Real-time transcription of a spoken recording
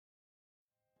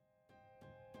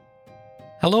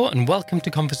Hello and welcome to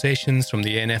Conversations from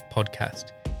the ANF podcast.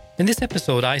 In this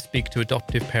episode, I speak to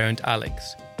adoptive parent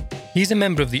Alex. He's a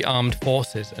member of the Armed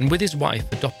Forces and with his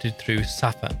wife adopted through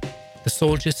SAFA, the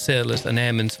Soldiers, Sailors and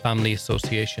Airmen's Family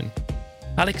Association.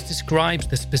 Alex describes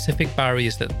the specific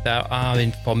barriers that there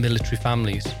are for military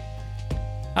families.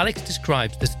 Alex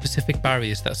describes the specific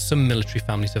barriers that some military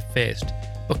families have faced,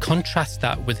 but contrasts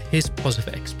that with his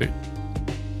positive experience.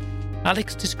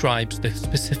 Alex describes the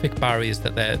specific barriers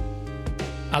that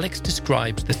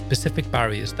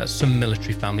some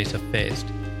military families have faced,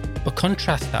 but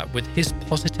contrasts that with his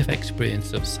positive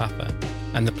experience of SAFA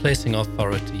and the placing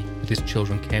authority that his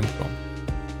children came from.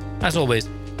 As always,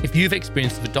 if you've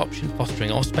experience of adoption, fostering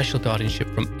or special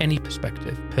guardianship from any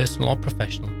perspective, personal or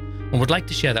professional, and would like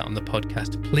to share that on the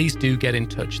podcast, please do get in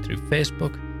touch through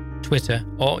Facebook, Twitter,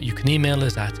 or you can email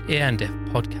us at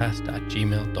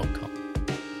andfpodcast@gmail.com.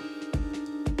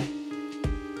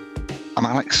 I'm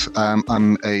Alex.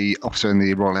 I'm a officer in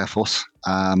the Royal Air Force,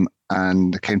 and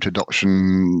came to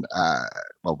adoption.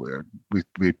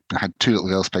 We had two little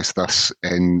girls placed with us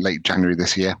in late January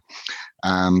this year.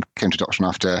 Came to adoption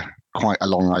after quite a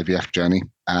long IVF journey,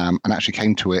 and actually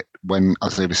came to it when I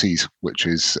was overseas, which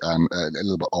is a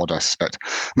little bit odd, I suspect.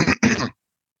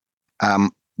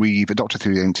 We've adopted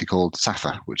through the entity called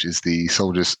SAFA, which is the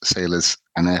Soldiers, Sailors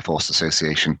and Air Force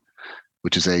Association,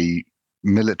 which is a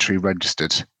military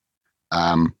registered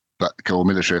or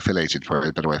military affiliated, probably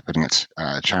a better way of putting it,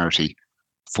 charity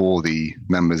for the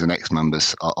members and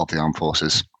ex-members of the armed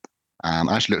forces. I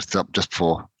actually looked it up just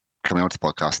before coming onto the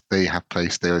podcast. They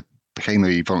became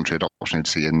a voluntary adoption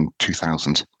agency in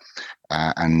 2000,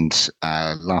 and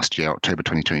last year, October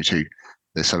 2022,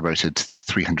 they celebrated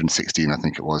 316, I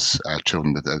think it was,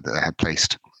 children that they had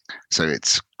placed. So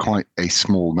it's quite a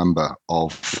small number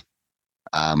of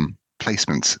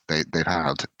placements they've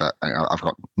had, but I've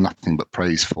got nothing but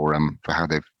praise for how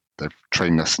they've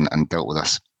trained us and dealt with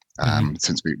us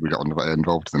since we got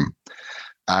involved with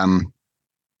them.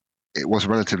 It was a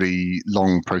relatively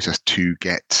long process to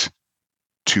get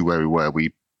to where we were.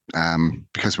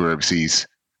 Because we were overseas,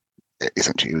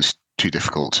 essentially it was too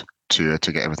difficult to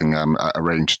get everything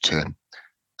arranged to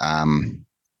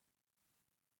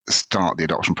start the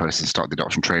adoption process, start the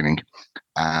adoption training.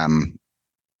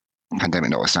 Pandemic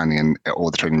notwithstanding, and all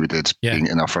the training we did being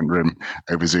in our front room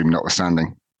over Zoom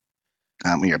notwithstanding.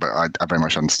 But I very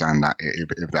much understand that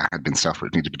if there had been stuff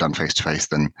which needed to be done face to face,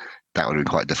 then that would have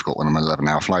been quite difficult when I'm an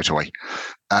 11-hour flight away.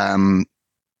 So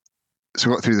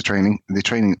we got through the training. The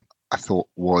training I thought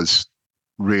was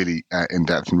really in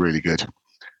depth and really good.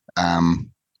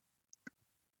 And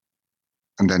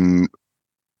then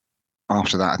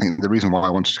after that, I think the reason why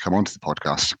I wanted to come onto the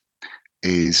podcast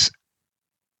is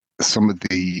some of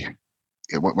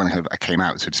when I came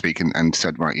out, so to speak, and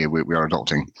said, right, yeah, we are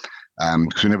adopting,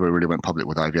 because we never really went public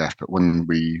with IVF, but when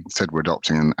we said we're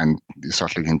adopting and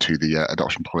started looking into the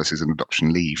adoption policies and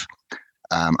adoption leave,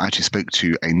 I actually spoke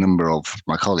to a number of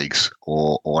my colleagues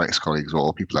or ex-colleagues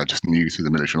or people I just knew through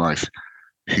the military life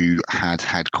who had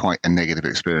quite a negative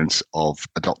experience of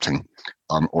adopting,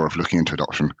 or of looking into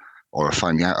adoption, or of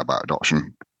finding out about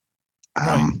adoption,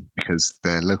 because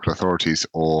their local authorities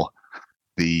or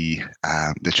the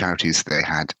charities they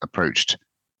had approached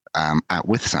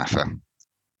with SAFA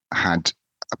had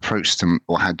approached them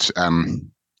or had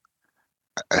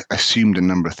assumed a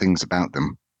number of things about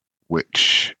them,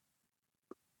 which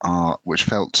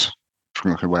felt,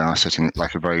 from where I was sitting,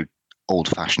 like a very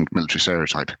old-fashioned military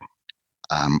stereotype,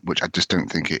 which I just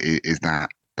don't think it is that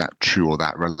true or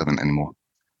that relevant anymore.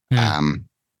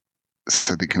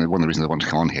 So one of the reasons I want to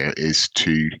come on here is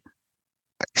to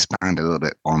expand a little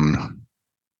bit on.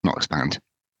 Not expand,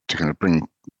 to kind of bring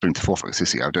to forefront.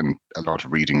 I've done a lot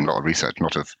of reading, a lot of research, a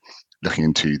lot of looking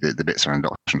into the bits around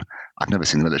adoption. I've never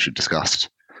seen the military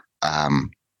discussed. So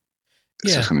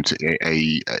kind of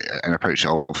an approach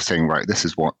of saying, right, this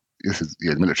is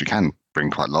the military can bring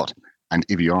quite a lot, and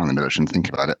if you are in the military and think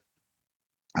about it,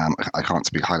 I can't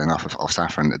speak highly enough of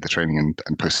SAFA and the training and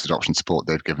post-adoption support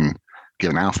they've given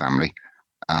our family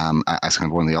as kind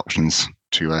of one of the options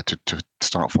to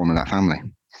start forming that family.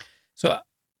 So.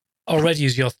 Already,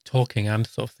 as you're talking, I'm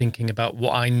sort of thinking about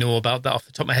what I know about that off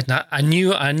the top of my head. Now, I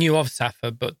knew of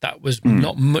SAFA, but that was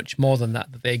not much more than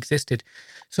that they existed.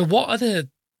 So, what are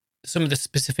some of the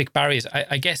specific barriers?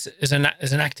 I guess as an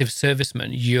active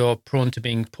serviceman, you're prone to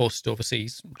being posted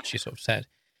overseas, which you sort of said,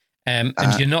 and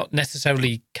you're not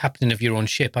necessarily captain of your own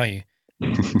ship, are you?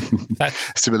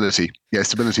 Stability. Yeah,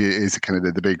 stability is kind of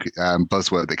the big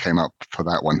buzzword that came up for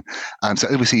that one. So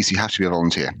overseas, you have to be a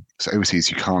volunteer. So overseas,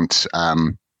 you can't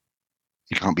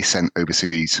be sent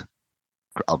overseas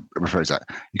I'll rephrase that.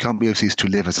 You can't be overseas to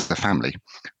live as a family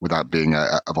without being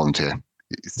a volunteer.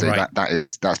 So Right.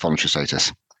 that's voluntary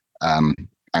status. And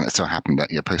it so happened that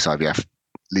post IVF,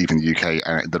 leaving the UK,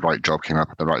 the right job came up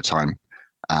at the right time.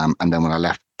 And then when I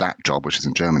left that job, which is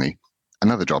in Germany,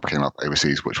 another job came up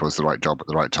overseas, which was the right job at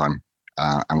the right time,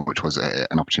 and which was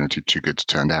an opportunity too good to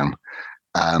turn down.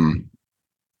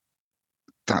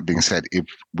 That being said, if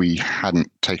we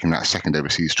hadn't taken that second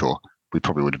overseas tour, we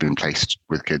probably would have been placed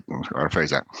with kids. Or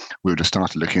rephrase that, we would have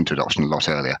started looking into adoption a lot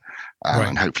earlier, Right.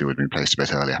 and hopefully would have been placed a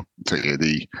bit earlier. So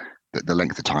the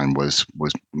length of time was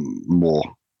more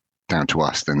down to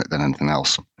us than anything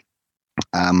else.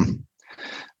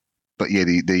 But yeah,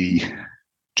 the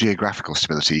geographical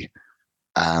stability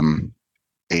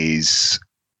is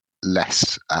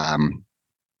less.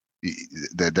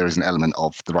 There is an element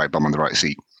of the right bum on the right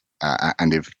seat,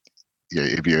 and if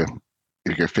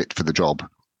you're fit for the job,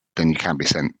 then you can be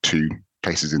sent to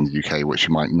places in the UK which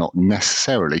you might not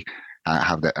necessarily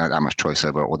have that much choice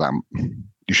over, or that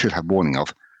you should have warning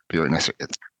of, but you don't necessarily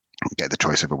get the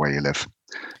choice over where you live.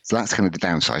 So that's kind of the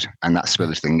downside, and that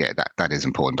stability thing, yeah, that is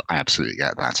important. I absolutely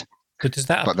get that. But does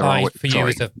that apply for you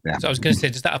as a? Yeah. So I was going to say,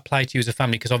 does that apply to you as a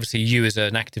family? Because obviously, you as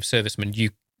an active serviceman,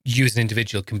 you as an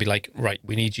individual can be like, right,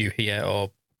 we need you here,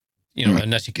 or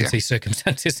and as you can see,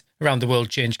 circumstances around the world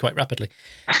change quite rapidly.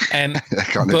 But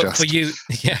adjust. for you,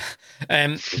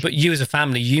 but you as a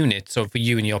family unit, so for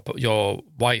you and your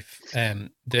wife,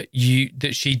 that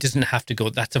she doesn't have to go.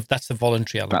 That's the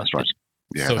voluntary element. That's right.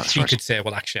 Yeah, so she could say,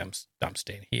 well, actually, I'm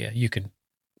staying here. You can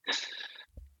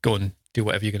go and do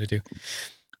whatever you're going to do.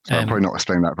 So I'm probably not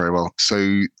explaining that very well. So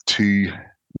you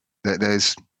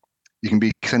can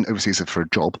be sent overseas for a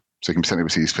job. So you can be sent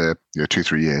overseas for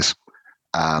 2-3 years,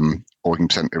 or you can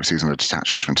be sent overseas on a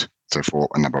detachment. So for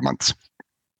a number of months.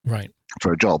 Right.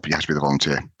 For a job, you have to be the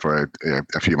volunteer. For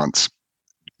a few months,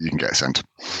 you can get sent.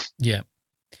 Yeah.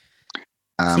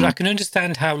 So I can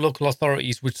understand how local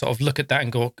authorities would sort of look at that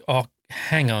and go, oh,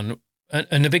 hang on.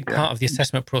 And a big part of the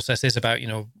assessment process is about,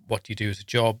 what do you do as a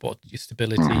job? What's your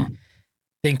stability?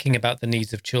 Thinking about the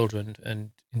needs of children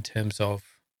and in terms of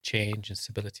change and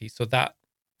stability. So that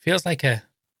feels like an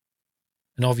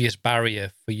obvious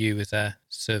barrier for you as a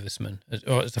serviceman,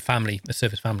 or as a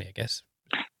service family, I guess.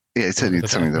 Yeah, it's certainly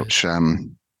something that which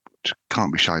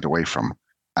can't be shied away from.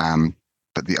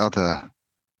 But the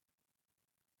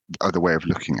other way of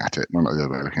looking at it, not the other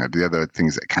way of looking at it, the other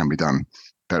things that can be done,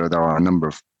 there are a number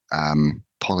of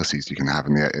policies you can have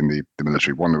in the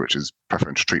military, one of which is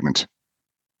preferential treatment.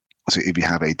 So if you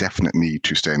have a definite need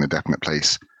to stay in a definite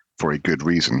place for a good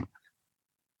reason,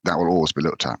 that will always be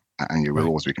looked at, and you will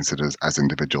always be considered as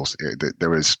individuals.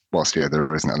 There is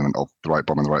an element of the right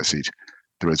bum in the right seat,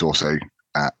 there is also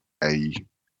a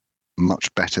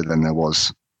much better than there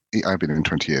was. I've been in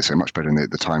 20 years, so much better in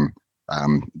the time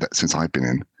that since I've been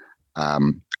in,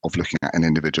 of looking at an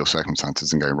individual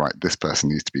circumstances and going, right, this person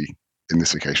needs to be in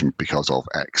this location because of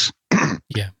X.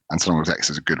 Yeah. And so long as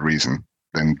X is a good reason,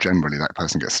 then generally that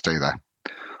person gets to stay there.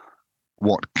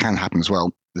 What can happen as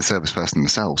well, the service person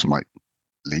themselves might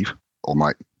leave or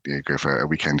might go for a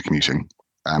weekend commuting,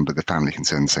 but the family can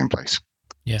stay in the same place.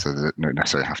 Yeah. So they don't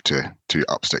necessarily have to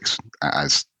up sticks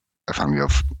as a family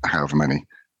of however many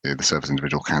the service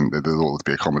individual can. There'll always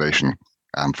be accommodation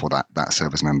for that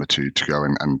service member to go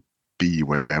and be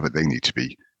wherever they need to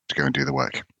be to go and do the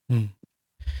work.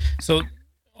 So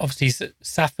obviously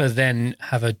SAFA then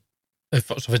have it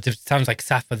sounds like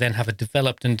SAFA then have a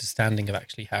developed understanding of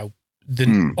actually how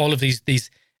all of these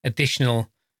additional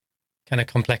kind of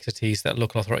complexities that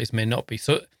local authorities may not be.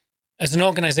 So as an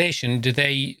organisation, do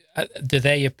they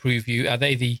approve you?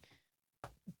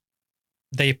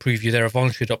 They approve you? They're a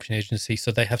voluntary adoption agency,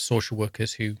 so they have social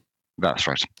workers who. That's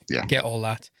right. Yeah. Get all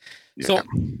that. Yeah. So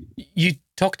you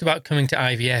talked about coming to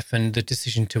IVF and the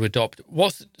decision to adopt.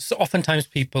 So oftentimes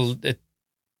people,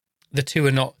 the two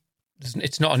are not.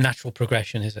 It's not a natural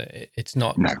progression, is it? It's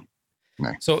not. No.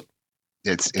 So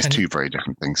it's two very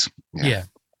different things. Yeah.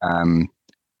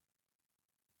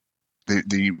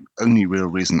 The only real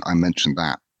reason I mentioned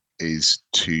that is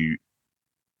to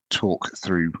talk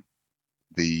through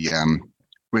the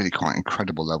really quite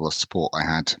incredible level of support I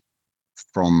had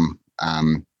from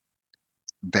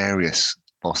various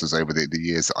bosses over the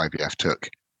years that IVF took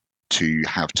to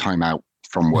have time out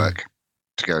from work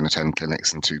to go and attend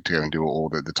clinics and to go and do all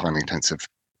the time intensive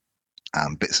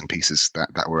bits and pieces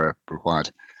that were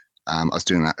required. I was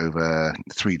doing that over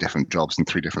 3 different jobs in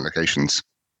 3 different locations,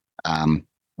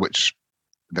 which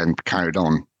then carried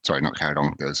on. Sorry, not carried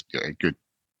on. There was a good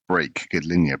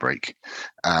linear break.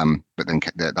 But then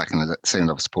that kind of same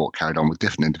level of support carried on with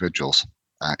different individuals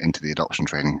into the adoption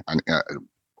training. And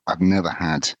I've never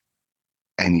had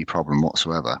any problem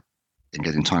whatsoever in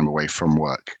getting time away from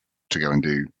work to go and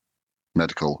do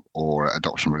medical or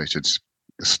adoption related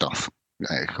stuff,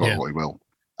 call it what we will,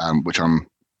 which I'm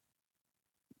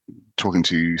talking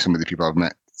to some of the people I've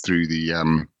met through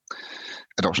the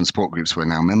adoption support groups we're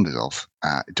now members of.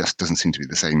 It just doesn't seem to be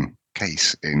the same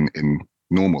case in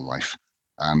normal life.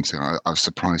 So I was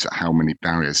surprised at how many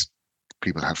barriers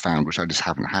people have found, which I just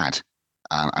haven't had,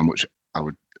 and which I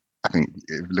think,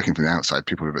 looking from the outside,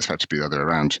 people would have expected to be the other way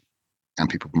around, and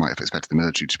people might have expected the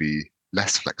military to be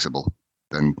less flexible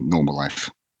than normal life.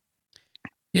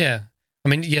 Yeah, I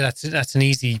mean, yeah, that's an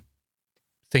easy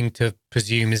thing to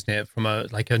presume, isn't it, from a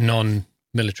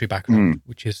non-military background,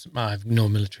 which is I have no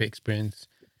military experience.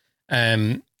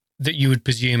 That you would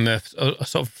presume a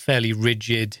sort of fairly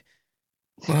rigid,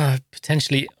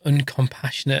 potentially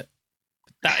uncompassionate.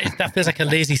 That feels like a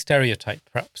lazy stereotype,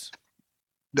 perhaps.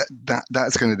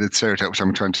 That's kind of the stereotype which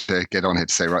I'm trying to get on here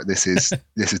to say, right, this is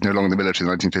no longer the military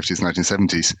in the 1950s,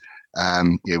 1970s.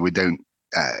 We don't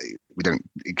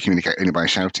communicate only by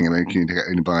shouting, and we don't communicate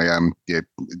only by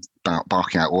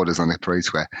barking out orders on the parade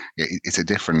square. It's a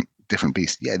different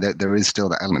beast. Yeah, there is still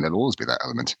that element. There'll always be that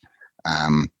element,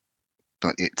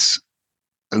 but it's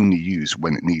only used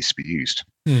when it needs to be used.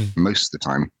 Most of the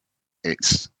time,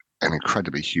 it's an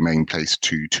incredibly humane place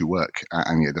to work,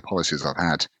 and the policies I've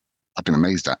had, I've been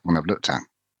amazed at when I've looked at.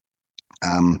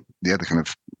 The other kind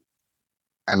of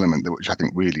element which I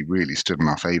think really, really stood in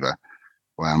our favour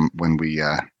when we.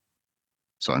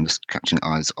 So I'm just catching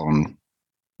eyes on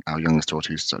our youngest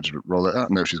daughter who's started to roll it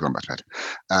out. No, she's gone back to bed.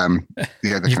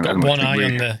 You've got one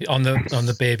eye on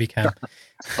the baby cam.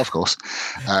 Of course,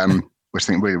 which I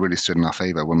think really, really stood in our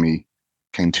favour when we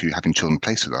came to having children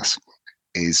placed with us,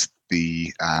 is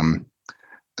the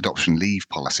adoption leave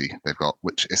policy they've got,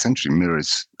 which essentially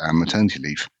mirrors maternity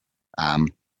leave,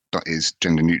 but is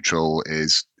gender neutral,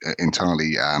 is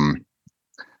entirely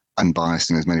unbiased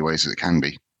in as many ways as it can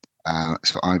be.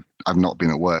 So I've not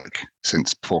been at work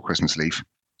since before Christmas leave,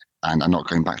 and I'm not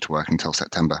going back to work until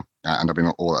September. And I've been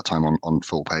all that time on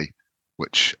full pay,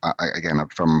 which again,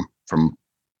 from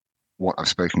what I've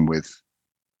spoken with,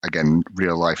 again,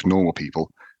 real life normal people,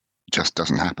 just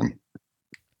doesn't happen.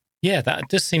 Yeah, that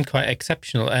does seem quite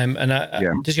exceptional.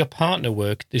 Does your partner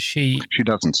work? Does she? She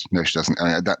doesn't. No, she doesn't.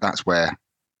 That's where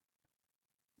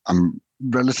I'm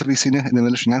relatively senior in the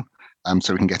military now,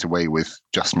 so we can get away with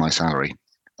just my salary.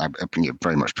 I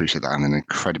very much appreciate that. I'm in an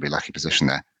incredibly lucky position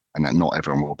there, and that not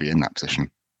everyone will be in that position.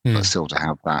 But still, to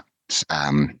have that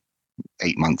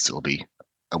 8 months, it'll be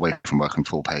away from work and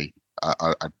full pay.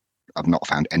 I've not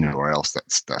found anywhere else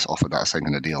that's offered that same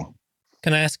kind of deal.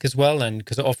 Can I ask as well, then,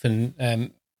 because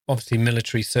often, obviously,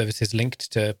 military service is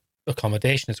linked to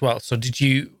accommodation as well. So,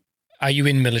 are you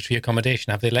in military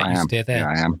accommodation? Have they let you stay there? Yeah,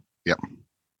 I am. Yep.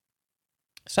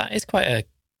 So that is quite a.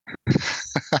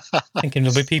 Thinking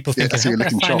there'll be people thinking,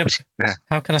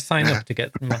 how can I sign up to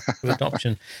get my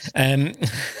adoption? You're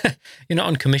not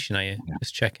on commission, are you? Yeah.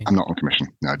 Just checking. I'm not on commission.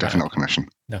 No, definitely not on commission.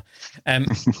 No.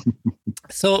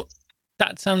 So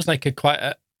that sounds like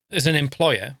as an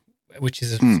employer, which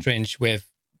is a strange way of,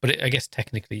 but I guess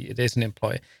technically it is an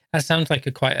employer. That sounds like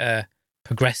quite a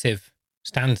progressive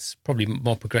stance, probably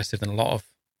more progressive than a lot of,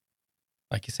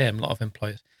 like you say, a lot of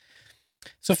employers.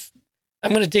 So I'm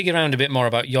going to dig around a bit more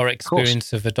about your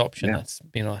experience of adoption. Yeah.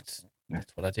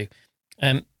 That's what I do.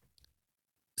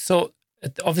 So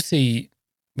obviously,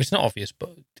 it's not obvious,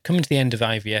 but coming to the end of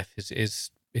IVF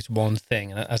is one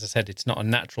thing, and as I said, it's not a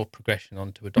natural progression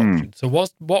onto adoption. So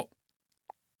was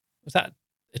that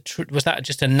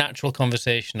just a natural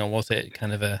conversation, or was it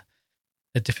kind of a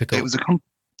difficult? It was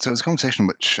a conversation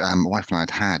which my wife and I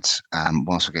had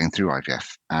whilst we're going through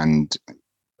IVF, and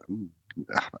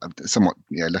somewhat,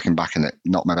 looking back in it,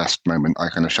 not my best moment. I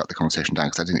kind of shut the conversation down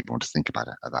because I didn't even want to think about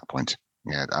it at that point.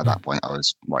 At that point, I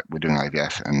was right. We're doing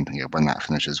IVF, and when that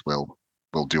finishes, we'll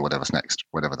do whatever's next,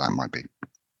 whatever that might be.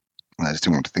 And I just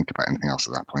didn't want to think about anything else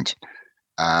at that point.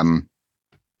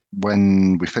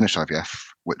 When we finished IVF,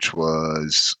 which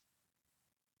was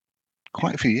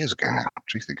quite a few years ago now,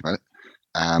 actually, think about it.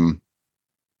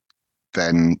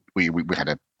 Then we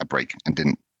had a break and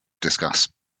didn't discuss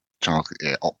child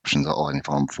options or any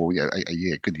form for a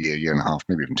year, good year and a half,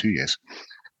 maybe even 2 years.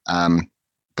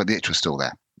 But the itch was still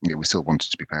there. We still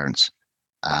wanted to be parents,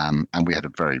 and we had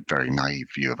a very, very naive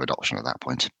view of adoption at that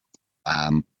point.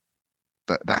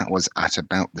 But that was at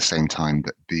about the same time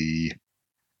that the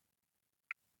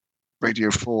Radio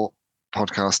 4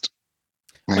 podcast,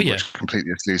 which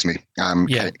completely excuse me,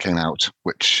 came out,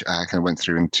 which kind of went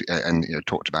through and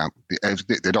talked about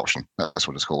the adoption. That's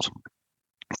what it's called.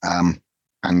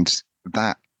 And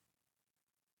that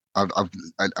I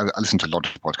listen to a lot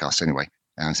of podcasts anyway,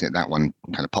 And so that one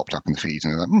kind of popped up in the feed,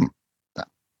 and I was like, that,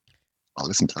 I'll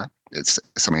listen to that. It's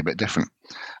something a bit different.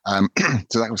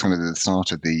 So that was kind of the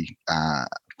start of the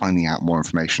finding out more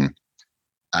information.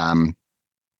 And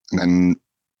then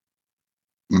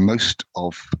most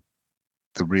of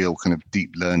the real kind of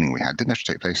deep learning we had didn't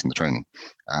actually take place in the training.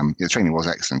 The training was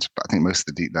excellent, but I think most of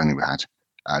the deep learning we had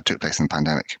took place in the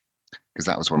pandemic, because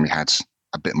that was when we had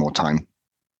a bit more time.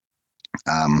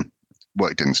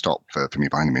 Work didn't stop for me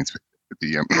by any means.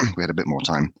 We had a bit more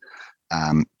time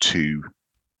to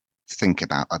think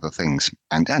about other things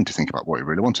and to think about what we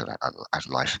really wanted out of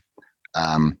life.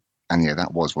 And yeah,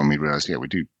 that was when we realized, we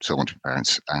do still want to be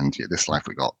parents, and this life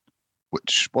we got,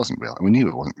 which wasn't real. And we knew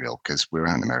it wasn't real because we were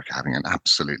out in America having an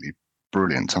absolutely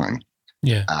brilliant time.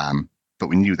 Yeah. But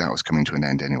we knew that was coming to an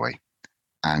end anyway.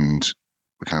 And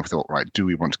we kind of thought, right, do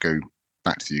we want to go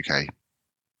back to the UK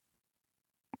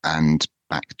and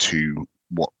back to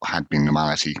what had been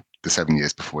normality the 7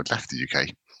 years before we'd left the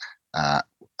UK,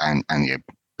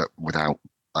 but without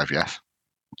IVF.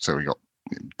 So we got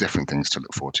different things to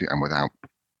look forward to, and without,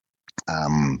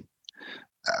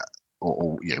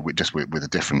 with a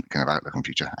different kind of outlook on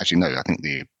future. Actually, no, I think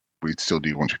we still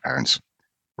do want to be parents.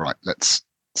 Right, let's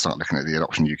start looking at the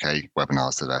Adoption UK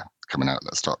webinars that are coming out.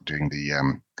 Let's start doing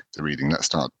the reading. Let's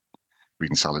start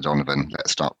reading Sally Donovan.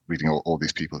 Let's start reading all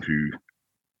these people who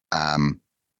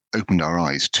opened our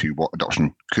eyes to what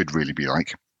adoption could really be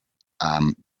like,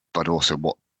 but also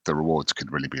what the rewards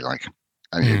could really be like.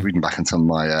 And reading back on some of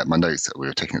my notes that we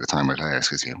were taking at the time with hilarious,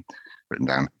 because written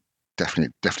down,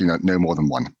 definitely no more than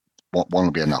one. One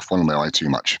will be enough. One will be way too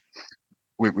much.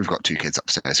 We've got 2 kids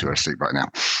upstairs who are asleep right now.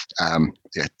 I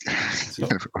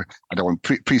don't want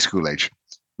preschool age.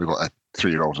 We've got a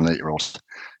 3-year-old and 8-year-old.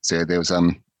 So there was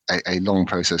a long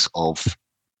process of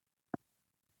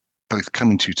both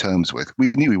coming to terms with.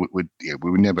 We knew we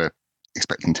were never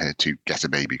expecting to get a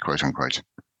baby, quote unquote.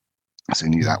 So we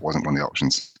knew that wasn't one of the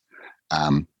options.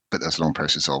 But there's a long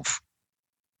process of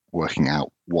working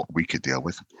out what we could deal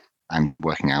with, and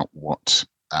working out what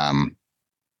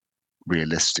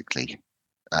realistically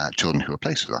children who are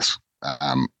placed with us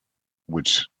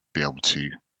would be able to,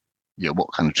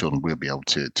 what kind of children we'll be able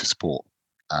to support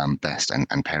best and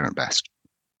parent best.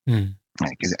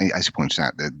 Because as you pointed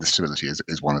out, the stability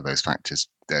is one of those factors.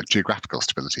 The geographical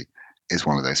stability is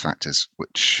one of those factors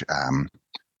which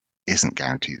isn't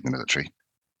guaranteed in the military.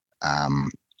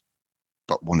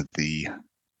 But one of the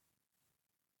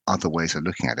other ways of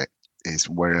looking at it is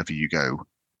wherever you go,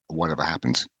 whatever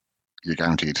happens, you're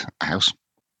guaranteed a house,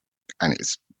 and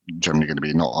it's generally going to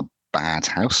be not a bad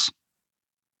house.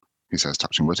 Who says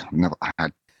touching wood? I've never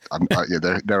had.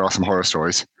 There are some horror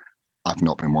stories. I've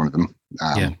not been one of them,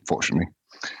 fortunately.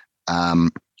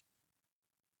 And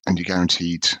you're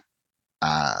guaranteed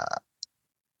other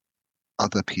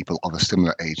people of a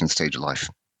similar age and stage of life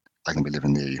are going to be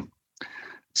living near you.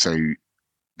 So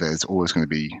there's always going to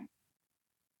be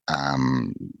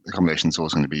accommodation's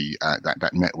always going to be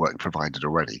that network provided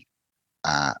already.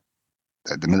 The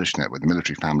military network, the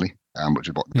military family, which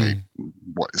is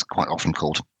what is quite often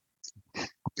called.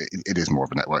 It is more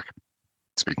of a network,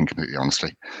 speaking completely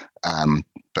honestly.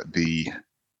 But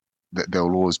there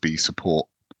will always be support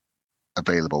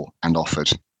available and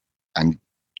offered, and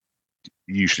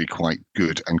usually quite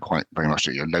good and quite very much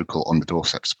local on the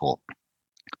doorstep support.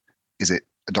 Is it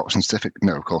adoption specific?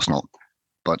 No, of course not.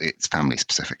 But it's family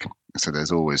specific. So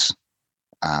there's always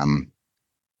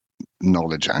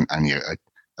knowledge and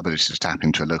ability to tap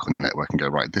into a local network and go,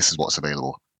 right, this is what's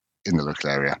available in the local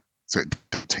area. So it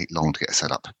doesn't take long to get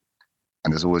set up.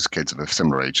 And there's always kids of a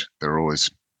similar age. There are always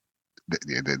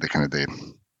the kind of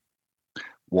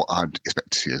what I'd expect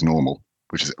to see as normal,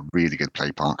 which is a really good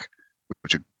play park,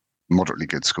 which are moderately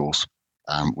good schools,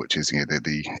 which is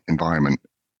the environment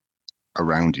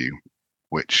around you,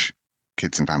 which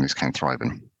kids and families can thrive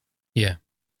in. Yeah.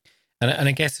 And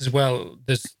I guess as well,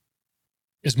 there's,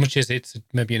 as much as it's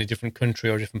maybe in a different country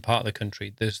or a different part of the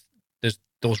country, there's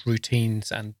those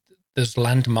routines and there's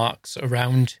landmarks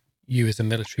around you as a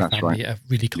military family are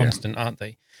really constant, aren't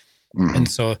they? Mm-hmm. And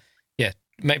so,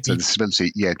 maybe the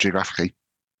stability, geographically,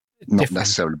 not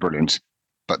necessarily brilliant,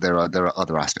 but there are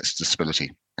other aspects to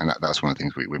stability, and that's one of the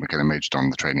things we kind of majored on in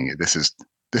the training. This is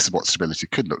what stability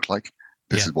could look like.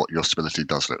 This is what your stability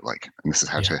does look like, and this is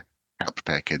how to help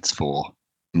prepare kids for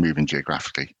moving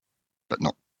geographically, but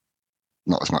not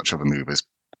as much of a move as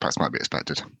perhaps might be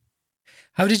expected.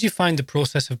 How did you find the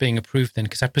process of being approved then?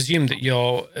 Because I presume that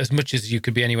you're, as much as you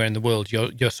could be anywhere in the world,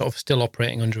 you're sort of still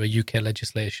operating under a UK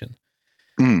legislation.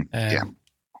 And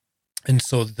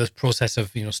so the process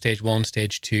of stage 1,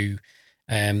 stage 2,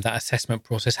 that assessment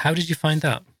process. How did you find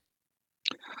that?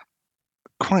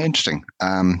 quite interesting.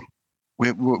 Sorry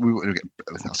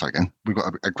again. We've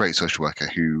got a great social worker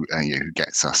who who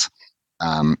gets us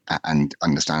and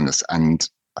understands us, and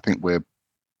I think we're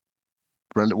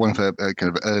one of her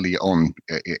kind of early on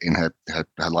in her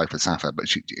life with Safa, but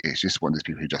she's just one of those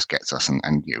people who just gets us,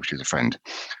 and she's a friend.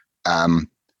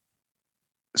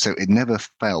 So it never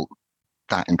felt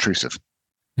that intrusive.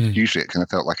 Usually, it kind of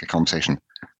felt like a conversation.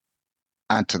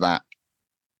 Add to that,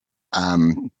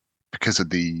 because of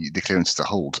the clearances to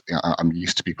hold, I'm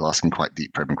used to people asking quite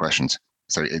deep, probing questions.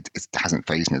 So it hasn't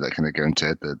phased me that kind of go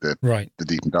into the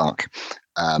deep and dark.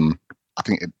 I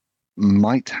think it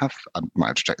might have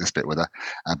to check this bit with her,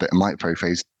 but it might probably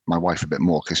phase my wife a bit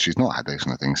more because she's not had those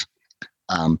kind of things,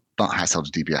 but has held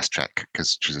a DBS check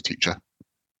because she's a teacher.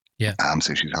 Yeah.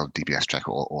 So she's held a DBS check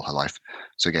all her life.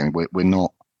 So again, we're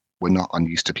not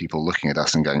unused to people looking at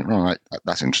us and going, all right,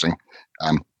 that's interesting.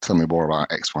 Tell me more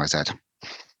about X, Y, Z.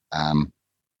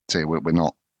 So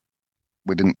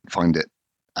we didn't find it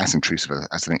as intrusive as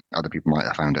I think other people might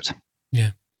have found it.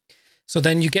 Yeah. So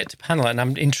then you get to panel, and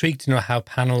I'm intrigued to know how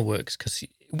panel works, because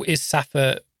is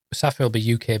Safa will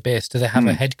be UK based? Do they have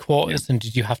a headquarters, and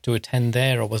did you have to attend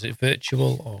there, or was it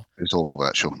virtual? Or it's all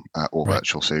virtual,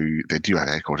 virtual. So they do have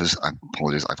headquarters. I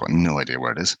apologize, I've got no idea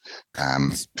where it is.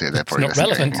 It's not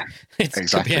relevant. It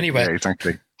could be anywhere. Yeah,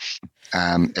 exactly.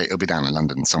 It'll be down in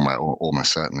London somewhere, or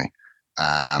almost certainly.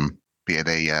 But yeah,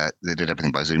 they did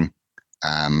everything by Zoom,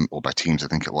 or by Teams, I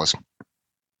think it was,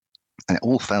 and it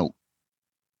all felt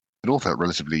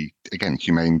relatively, again,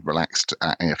 humane, relaxed,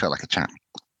 and it felt like a chat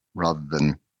rather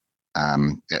than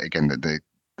again the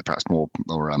perhaps more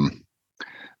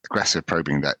aggressive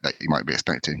probing that you might be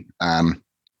expecting. One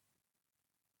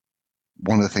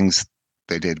of the things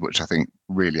they did, which I think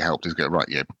really helped, is go, right,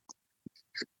 you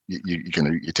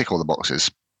tick all the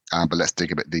boxes, but let's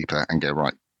dig a bit deeper and go,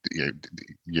 right,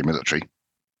 you're military.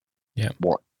 Yeah.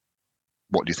 What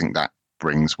do you think that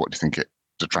brings? What do you think it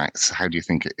detracts? How do you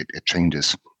think it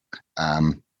changes?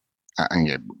 And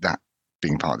that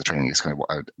being part of the training is kind of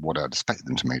what I'd expect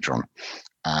them to major on.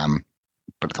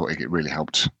 But I thought it really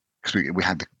helped, because we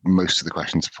had most of the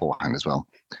questions beforehand as well.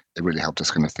 It really helped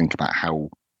us kind of think about how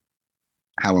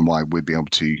and why we'd be able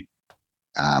to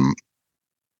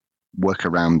work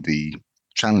around the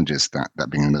challenges that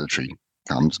being in the military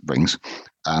brings,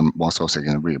 whilst also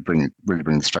going to really bring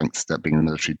the strengths that being in the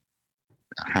military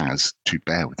has to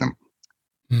bear with them.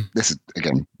 This is,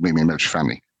 again, me and a military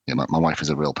family. My wife is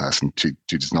a real person. She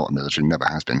is not a military, never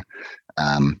has been.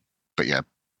 But yeah,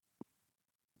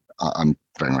 I'm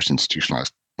very much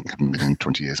institutionalized. I haven't been in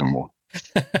 20 years or more.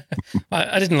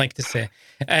 I didn't like to say.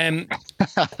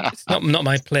 It's not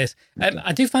my place.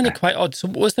 I do find it quite odd. So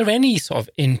was there any sort of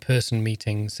in-person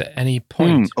meetings at any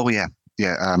point? Oh, yeah.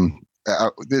 Yeah.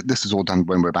 This is all done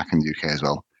when we're back in the UK as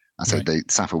well. And so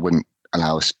SAFA wouldn't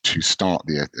allow us to start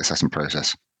the assessment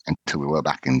process until we were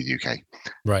back in the UK.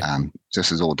 Right.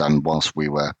 This is all done whilst we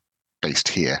were based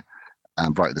here,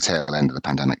 right at the tail end of the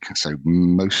pandemic. So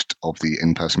most of the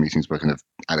in-person meetings were kind of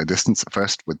at a distance at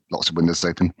first, with lots of windows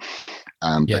open.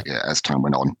 But yeah, as time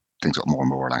went on, things got more and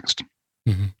more relaxed.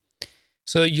 Mm-hmm.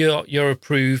 So you're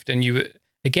approved, and you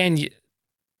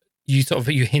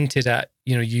hinted at,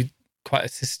 you quite a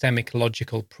systemic,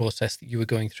 logical process that you were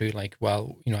going through. Like,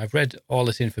 well, I've read all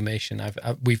this information.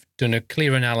 We've done a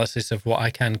clear analysis of what I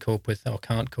can cope with or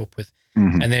can't cope with,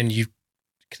 and then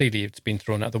clearly it's been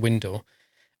thrown out the window.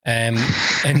 And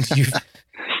you've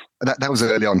that was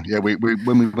early on. Yeah, we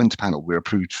when we went to panel, we were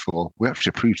actually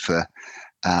approved for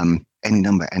any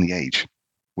number, any age,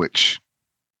 which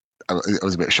I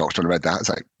was a bit shocked when I read that. It's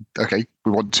like, okay,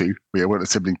 we want a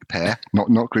sibling pair,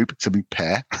 not group, sibling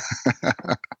pair.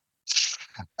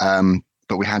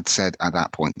 But we had said at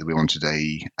that point that we wanted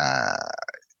a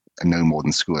no more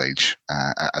than school age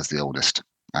as the oldest,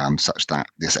 such that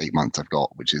this 8 months I've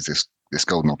got, which is this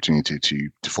golden opportunity to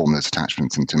form those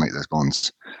attachments and to make those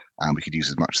bonds, we could use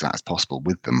as much of that as possible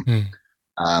with them.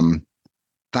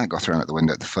 That got thrown out the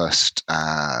window at the first.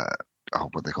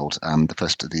 What are they called? The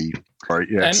first of the. Sorry,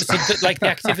 yes. Like the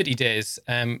activity days.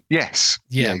 Yes.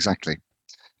 Yeah. Exactly.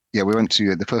 Yeah, we went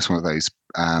to the first one of those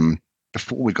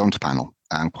before we'd gone to panel,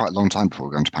 quite a long time before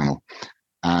we'd gone to panel,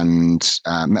 and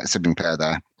met a sibling pair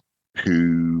there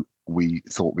who we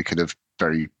thought we could have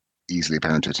very easily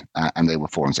parented, and they were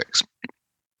 4 and 6.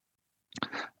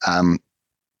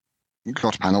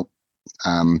 Got to panel,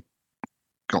 got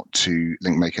onto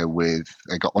Linkmaker with,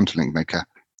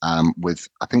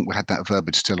 I think we had that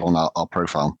verbiage still on our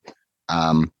profile,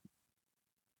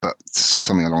 but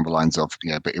something along the lines of,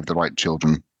 but if the right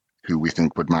children who we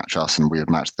think would match us and we have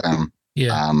matched them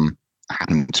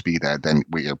happen to be there, then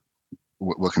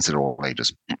we'll consider all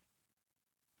ages.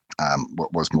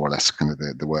 what was more or less kind of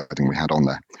the wording we had on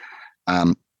there.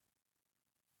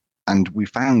 And we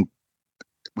found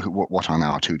what are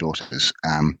now our two daughters,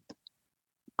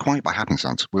 quite by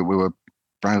happenstance. We were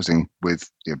browsing with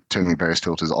turning various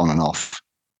filters on and off,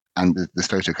 and this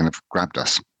photo kind of grabbed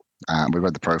us. We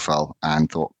read the profile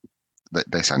and thought that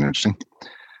they sound interesting.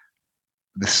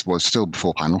 This was still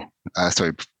before panel,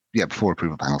 before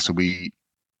approval panel. So we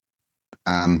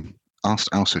asked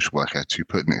our social worker to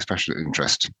put an expression of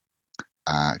interest,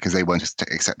 because they weren't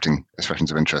accepting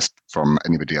expressions of interest from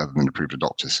anybody other than approved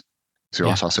adopters. So we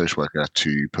asked our social worker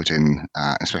to put in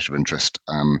an expression of interest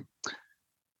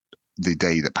the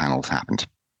day that panels happened.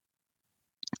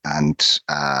 And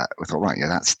we thought, right,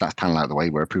 that's panel out of the way.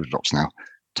 We're approved adopters now.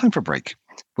 Time for a break.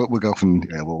 We'll go off and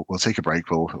we'll take a break.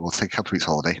 We'll take a couple of weeks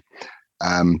holiday.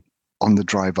 On the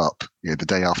drive up, the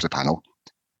day after panel,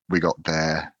 we got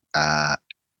there.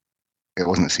 It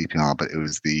wasn't a CPR, but it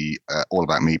was the All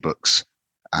About Me books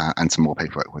and some more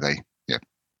paperwork with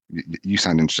you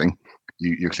sound interesting.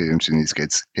 You're clearly interested in these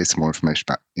kids. Here's some more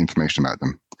information about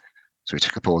them. So we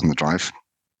took a pause in the drive,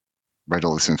 read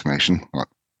all this information. Like,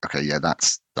 okay,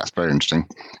 that's very interesting.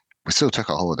 We still took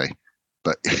our holiday,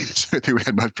 but I think we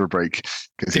had much for a break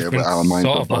because our minds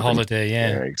sort were of buzzing. A holiday,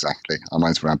 yeah, exactly. Our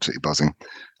minds were absolutely buzzing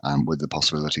with the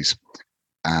possibilities.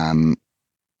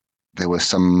 There were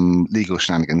some legal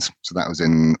shenanigans, so that was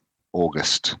in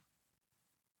August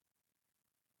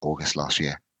last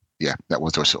year. Yeah, that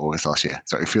was also August last year.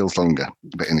 So it feels longer,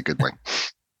 but in a good way.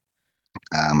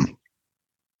 And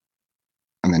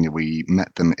then we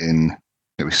met them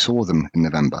we saw them in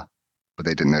November, but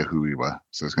they didn't know who we were.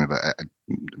 So it was kind of a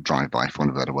drive-by, for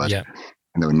want of a better word. Yeah.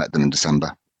 And then we met them in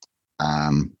December.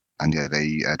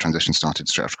 They transition started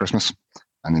straight after Christmas,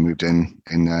 and they moved in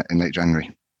late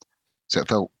January. So it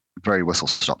felt very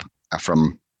whistle-stop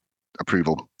from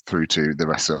approval through to the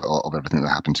rest of everything that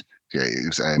happened. Yeah, it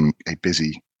was a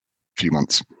busy few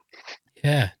months.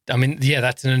 Yeah, I mean,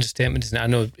 that's an understatement, isn't it? I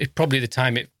know probably at the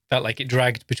time it felt like it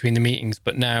dragged between the meetings,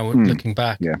 but now looking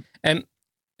back, and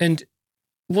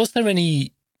was there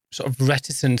any sort of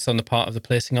reticence on the part of the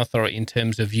placing authority in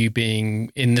terms of you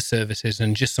being in the services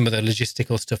and just some of the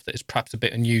logistical stuff that is perhaps a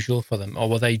bit unusual for them, or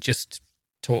were they just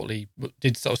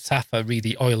did sort of SAFA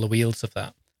really oil the wheels of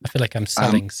that? I feel like I'm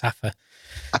selling SAFA.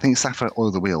 I think SAFA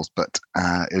oiled the wheels, but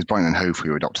it was Brighton and Hove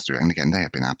who were adopted through, and again, they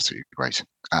have been absolutely great.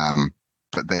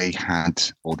 But they had,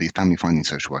 or the family finding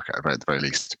social worker at the very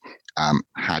least,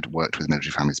 had worked with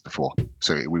military families before,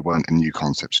 so we weren't a new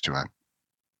concept to her.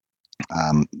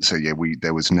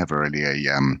 There was never really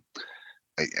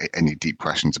any deep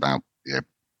questions about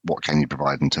what can you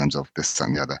provide in terms of this, that,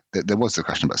 and the other. There was the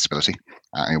question about stability,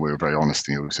 and we were very honest.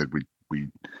 We said we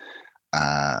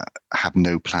have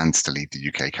no plans to leave the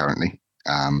UK currently,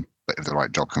 but if the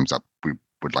right job comes up, we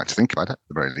would like to think about it at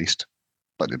the very least.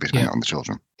 But it'll be dependent on the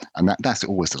children, and that's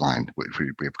always the line which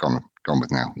we have gone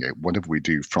with now. Whatever we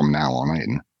do from now on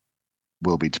in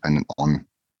will be dependent on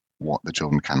what the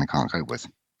children can and can't cope with,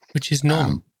 which is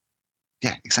normal.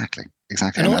 Exactly.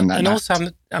 And also,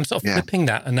 I'm sort of flipping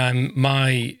that, and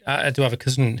I do have a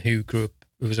cousin who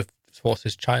was a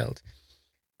forces child,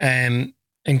 and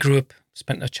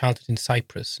spent her childhood in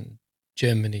Cyprus and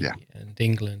Germany and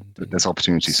England. There's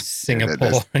opportunities.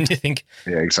 Singapore, and you think,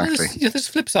 exactly. There's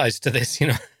flip sides to this,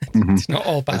 It's not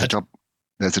all bad.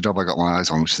 There's a job I got my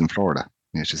eyes on, which is in Florida,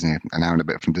 which is an hour and a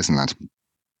bit from Disneyland.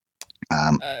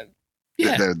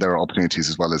 There are opportunities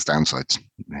as well as downsides.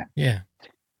 Yeah.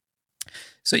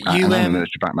 So I'm a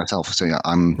military back myself, so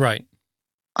I'm right.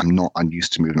 I'm not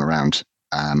unused to moving around,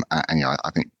 and I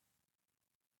think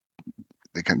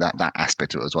that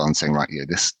aspect of it as well, and saying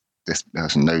this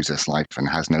person knows this life and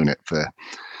has known it for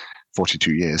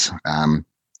 42 years, and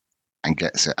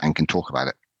gets it and can talk about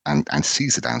it and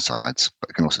sees the downsides,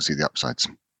 but can also see the upsides.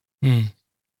 They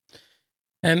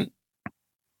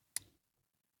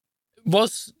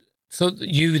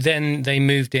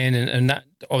moved in, and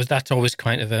that's always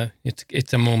kind of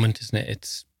it's a moment, isn't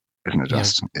it? Isn't it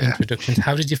just introductions.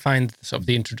 How did you find sort of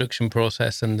the introduction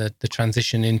process and the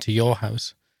transition into your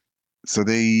house? So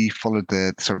they followed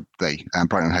Brighton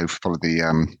and Hove followed the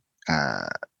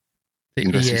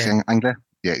University of Anglia,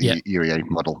 UEA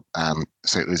model.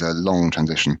 So it was a long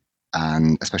transition,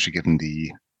 and especially given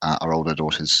our older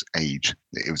daughter's age,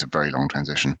 it was a very long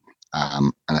transition,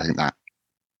 and I think that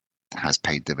has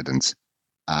paid dividends.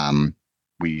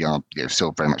 We are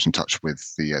still very much in touch with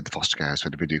the foster carers. We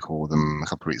had a video call with them a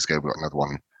couple of weeks ago. We've got another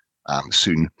one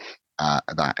soon.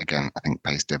 That again, I think,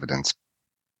 pays dividends.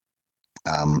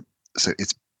 So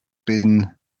it's been,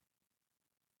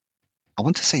 I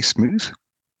want to say, smooth,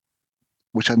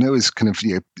 which I know is kind of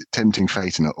tempting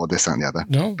fate or this, that, and the other.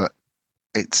 No, but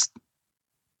it's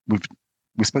we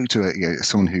spoke to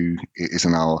someone who is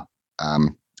in our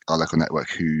local network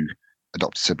who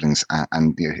adopted siblings,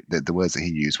 and the words that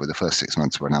he used were the first 6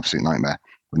 months were an absolute nightmare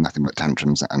with nothing but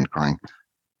tantrums and crying.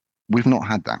 We've not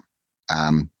had that.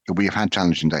 We have had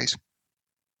challenging days.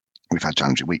 We've had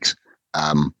challenging weeks,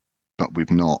 but we've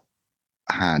certainly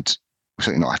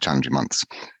not had challenging months.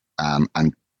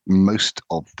 And most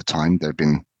of the time, there have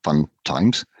been fun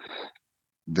times.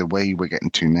 The way we're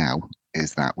getting to now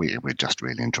is that we're just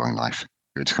really enjoying life.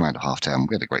 We just come out of half term.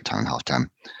 We had a great time in half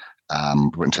term.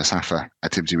 We went to a SAFA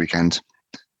activity weekend.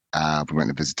 We went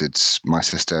and visited my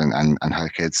sister and her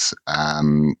kids.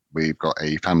 We've got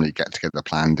a family get together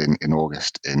planned in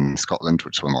August in Scotland,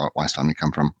 which is where my wife's family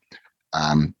come from.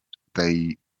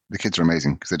 The kids are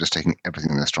amazing because they're just taking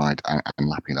everything in their stride and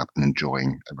lapping it up and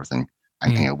enjoying everything.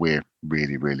 And we're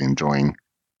really, really enjoying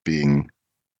being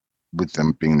with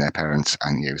them, being their parents,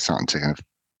 and starting to kind of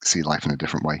see life in a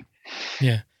different way.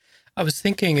 Yeah, I was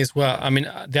thinking as well. I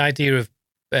mean, the idea of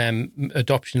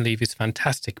adoption leave is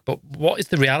fantastic, but what is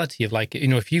the reality of, like,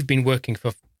 if you've been working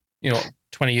for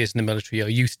 20 years in the military, you're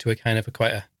used to a kind of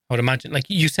I would imagine, like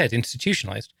you said,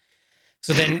 institutionalized.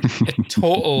 So then a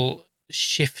total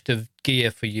shift of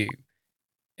gear for you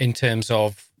in terms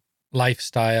of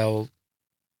lifestyle,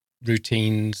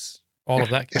 routines, all of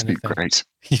that kind of thing. Great.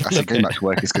 I think going back to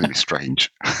work is going to be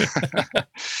strange.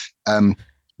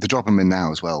 The job I'm in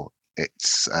now as well,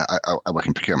 it's I work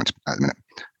in procurement at the minute.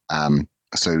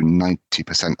 So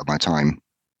 90% of my time,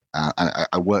 and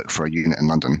I work for a unit in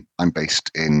London. I'm based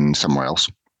in somewhere else.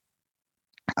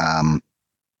 Not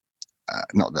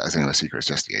that there's any secret, it's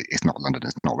just it's not London,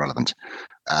 it's not relevant.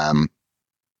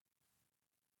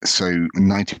 So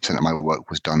 90% of my work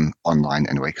was done online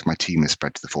anyway, because my team is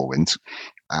spread to the four winds.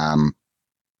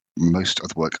 Most of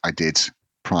the work I did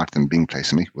prior to them being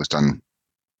placed in me was done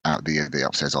out the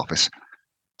upstairs office.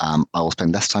 I will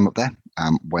spend less time up there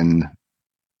when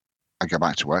I go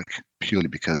back to work, purely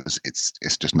because it's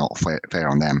just not fair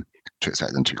on them to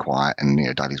expect them to be quiet and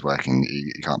daddy's working.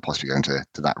 You can't possibly go into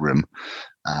that room.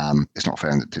 It's not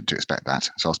fair to expect that.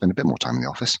 So I'll spend a bit more time in the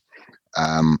office.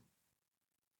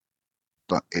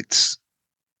 But it's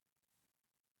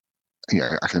I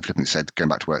kind of flippantly said going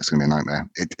back to work is going to be a nightmare.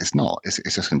 It's not. It's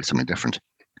just going to be something different.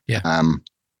 Yeah.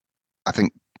 I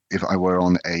think if I were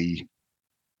on a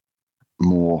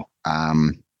more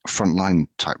frontline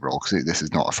type role, because this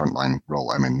is not a frontline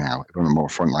role I'm in now, if I'm in a more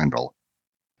frontline role,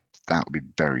 that would be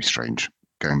very strange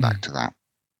going back to that.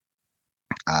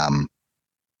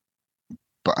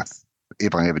 But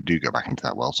if I ever do go back into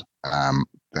that world,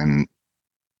 then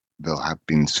there'll have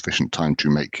been sufficient time to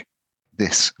make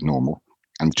this normal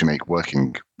and to make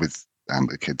working with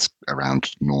the kids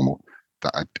around normal,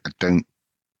 that I don't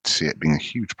see it being a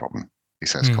huge problem, he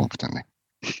says confidently.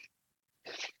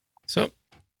 So,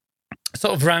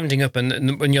 sort of rounding up,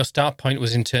 and when your start point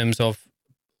was in terms of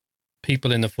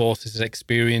people in the forces'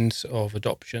 experience of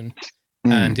adoption,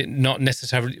 and it not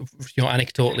necessarily,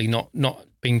 anecdotally, not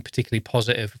being particularly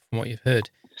positive from what you've heard.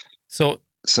 So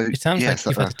it sounds like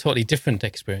you've had a totally different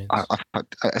experience.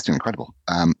 It's been incredible.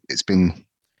 It's been.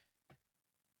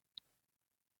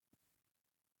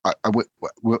 I'll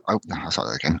start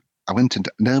that again. I went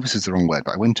into, nervous is the wrong word,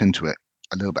 but I went into it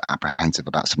a little bit apprehensive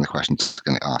about some of the questions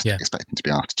going to ask, expecting to be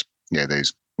asked.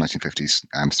 Those 1950s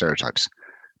stereotypes.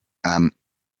 And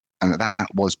that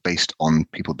was based on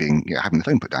people being having the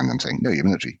phone put down and them saying, no, you're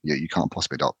military. You can't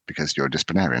possibly adopt because you're a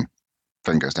disciplinarian.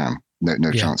 Phone goes down.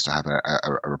 No chance to have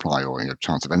a reply or a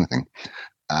chance of anything.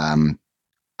 And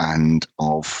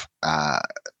of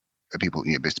people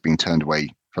just being turned away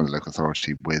from the local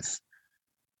authority with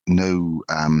no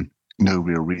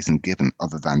real reason given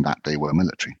other than that they were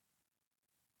military.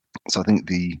 So I think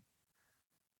the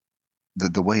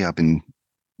way I've been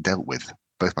dealt with,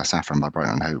 both by SAFA and by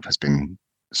Brighton and Hove, has been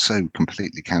so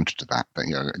completely counter to that. But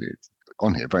it's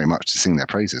on here very much to sing their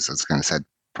praises, as I kind of said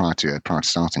prior to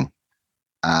starting,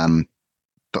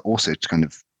 but also to kind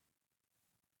of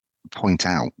point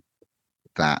out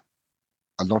that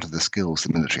a lot of the skills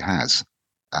the military has,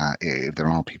 if there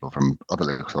are people from other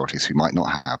local authorities who might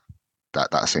not have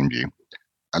that same view,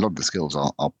 a lot of the skills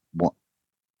are what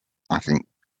I think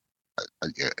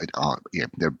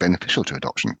they're beneficial to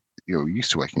adoption. You're used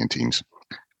to working in teams.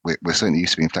 We're certainly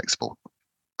used to being flexible.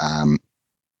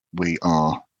 We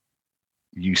are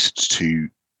used to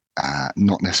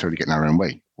not necessarily getting our own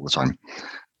way all the time.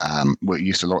 We're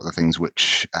used to a lot of the things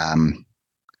which can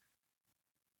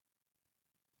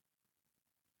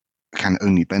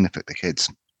only benefit the kids.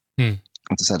 As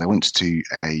I said, I went to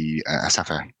a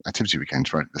SAFA activity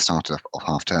weekend right at the start of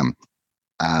half term,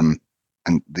 and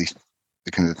the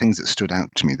kind of the things that stood out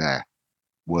to me there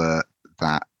were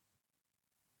that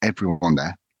everyone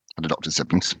there had adopted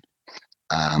siblings,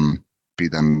 be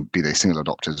they single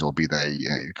adopters or be they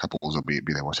couples or be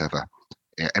they whatever.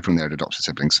 Yeah, everyone there had adopted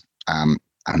siblings,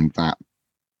 and that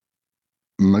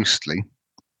mostly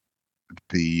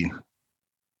the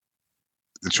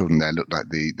children there looked like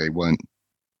they weren't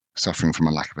suffering from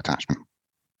a lack of attachment,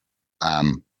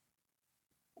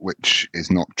 which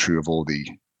is not true of all the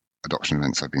adoption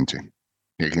events I've been to.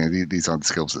 These are the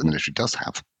skills that the military does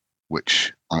have,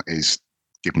 which is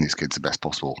giving these kids the best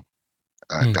possible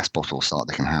start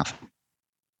they can have.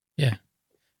 Yeah.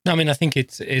 No, I mean, I think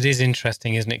it is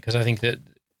interesting, isn't it? Because I think that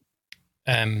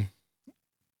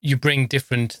you bring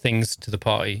different things to the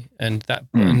party, and that,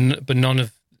 but none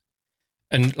of,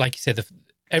 and like you said,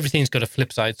 everything's got a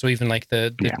flip side. So even like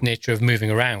the nature of moving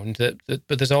around, but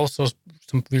there's also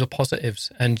some real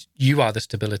positives, and you are the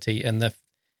stability, and the,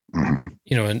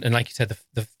 and like you said,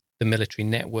 the military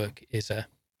network is a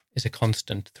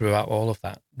constant throughout all of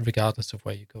that, regardless of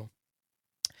where you go.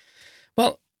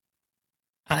 Well,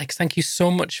 Alex, thank you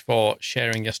so much for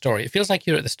sharing your story. It feels like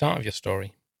you're at the start of your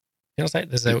story. It feels like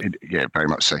there's yeah, very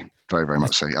much so. Very, very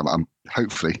much so. I'm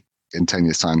hopefully in 10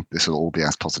 years' time, this will all be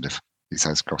as positive. He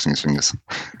says, crossing his fingers.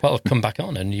 Well, come back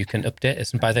on and you can update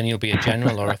us, and by then you'll be a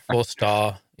general or a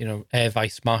 4-star, air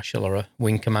vice marshal or a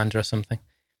wing commander or something.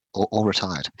 Or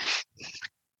retired.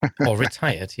 Or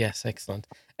retired, yes, excellent.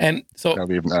 So that'll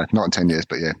be not in 10 years,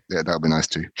 but yeah, that'll be nice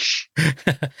too.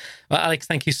 Well, Alex,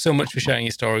 thank you so much for sharing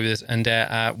your story with us, and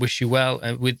I wish you well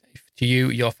to you,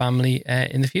 your family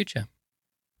in the future.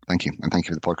 Thank you, and thank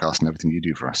you for the podcast and everything you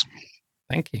do for us.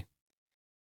 Thank you.